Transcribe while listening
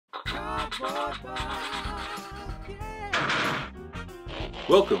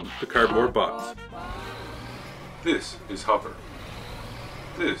Welcome to Cardboard Bots. This is Huffer.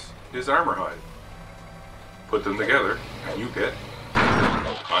 This is Armorhide. Put them together and you get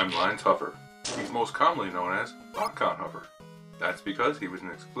Timeline's Huffer. He's most commonly known as BOTCON HUFFER. That's because he was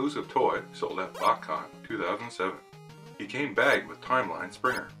an exclusive toy sold at BOTCON 2007. He came bagged with Timeline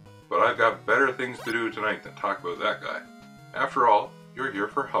Springer. But I've got better things to do tonight than talk about that guy. After all, you're here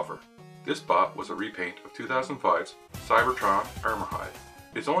for Huffer. This bot was a repaint of 2005's Cybertron Armorhide.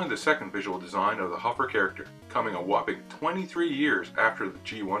 It's only the second visual design of the Huffer character, coming a whopping 23 years after the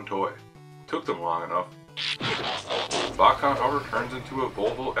G1 toy. Took them long enough. BOTCON HUFFER turns into a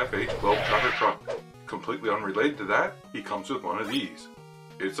Volvo F8 Globetrotter truck. Completely unrelated to that, he comes with one of these.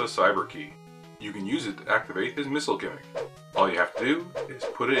 It's a cyber key. You can use it to activate his missile gimmick. All you have to do is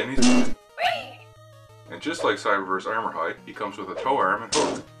put it in his pocket. And just like Cyberverse Armorhide, he comes with a tow arm and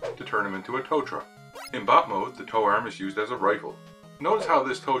hook to turn him into a tow truck. In bot mode, the tow arm is used as a rifle. Notice how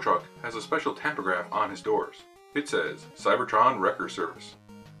this tow truck has a special tampograph on his doors. It says, Cybertron Wrecker Service.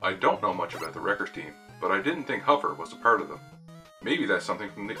 I don't know much about the Wreckers team, but I didn't think Huffer was a part of them. Maybe that's something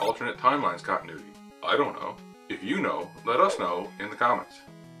from the alternate timelines continuity. I don't know. If you know, let us know in the comments.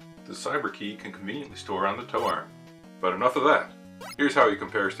 The cyber key can conveniently store on the tow arm. But enough of that. Here's how he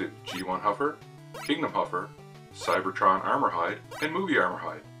compares to G1 Huffer, Kingdom Huffer, Cybertron Armorhide, and Movie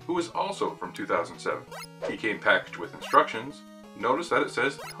Armorhide, who is also from 2007. He came packaged with instructions. Notice that it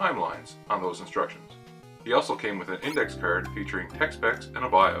says Timelines on those instructions. He also came with an index card featuring tech specs and a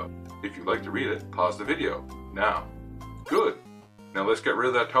bio. If you'd like to read it, pause the video. Now. Good. Now let's get rid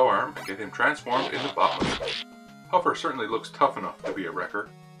of that tow arm and get him transformed into bot mode. Huffer certainly looks tough enough to be a wrecker.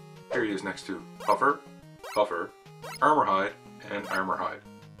 Here he is next to Huffer, Huffer, Armorhide, and Armorhide.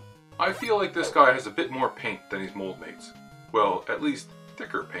 I feel like this guy has a bit more paint than his mold mates. Well, at least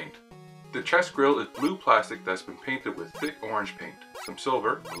thicker paint. The chest grill is blue plastic that's been painted with thick orange paint, some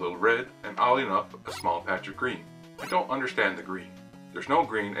silver, a little red, and oddly enough, a small patch of green. I don't understand the green. There's no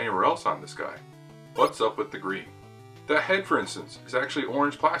green anywhere else on this guy. What's up with the green? The head, for instance, is actually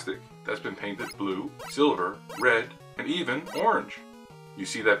orange plastic that's been painted blue, silver, red, and even orange. You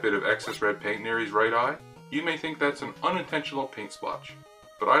see that bit of excess red paint near his right eye? You may think that's an unintentional paint splotch,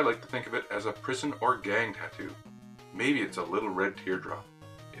 but I like to think of it as a prison or gang tattoo. Maybe it's a little red teardrop.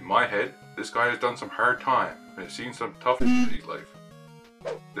 In my head, this guy has done some hard time and has seen some tough in his life.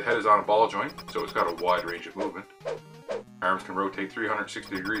 The head is on a ball joint, so it's got a wide range of movement. Arms can rotate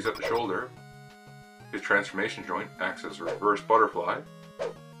 360 degrees at the shoulder. His transformation joint acts as a reverse butterfly.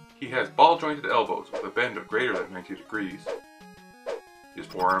 He has ball jointed elbows with a bend of greater than 90 degrees. His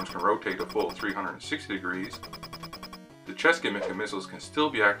forearms can rotate a full 360 degrees. The chest gimmick and missiles can still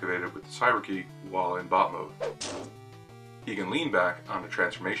be activated with the cyber key while in bot mode. He can lean back on the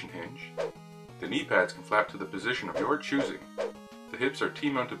transformation hinge. The knee pads can flap to the position of your choosing. The hips are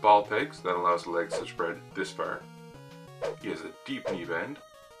T-mounted ball pegs that allows the legs to spread this far. He has a deep knee bend.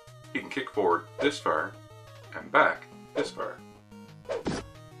 He can kick forward this far and back this far.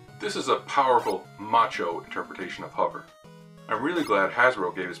 This is a powerful, macho interpretation of Huffer. I'm really glad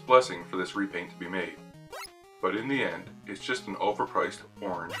Hasbro gave its blessing for this repaint to be made. But in the end, it's just an overpriced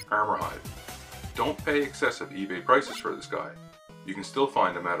orange Armorhide. Don't pay excessive eBay prices for this guy. You can still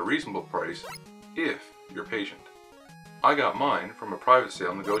find him at a reasonable price if you're patient. I got mine from a private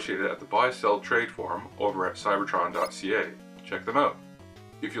sale negotiated at the Buy-Sell Trade Forum over at cybertron.ca. Check them out.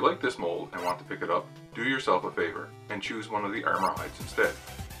 If you like this mold and want to pick it up, do yourself a favor and choose one of the Armorhides instead.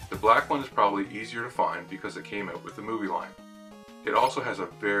 The black one is probably easier to find because it came out with the movie line. It also has a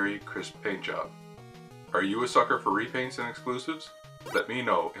very crisp paint job. Are you a sucker for repaints and exclusives? Let me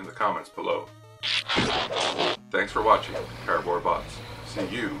know in the comments below. Thanks for watching, Cardboard Bots. See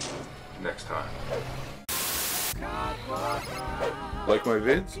you next time. Like my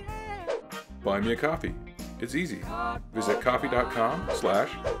vids? Buy me a coffee. It's easy. Visit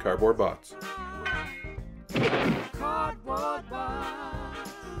coffee.com/cardboardbots.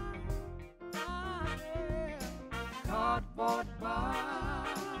 Cardboard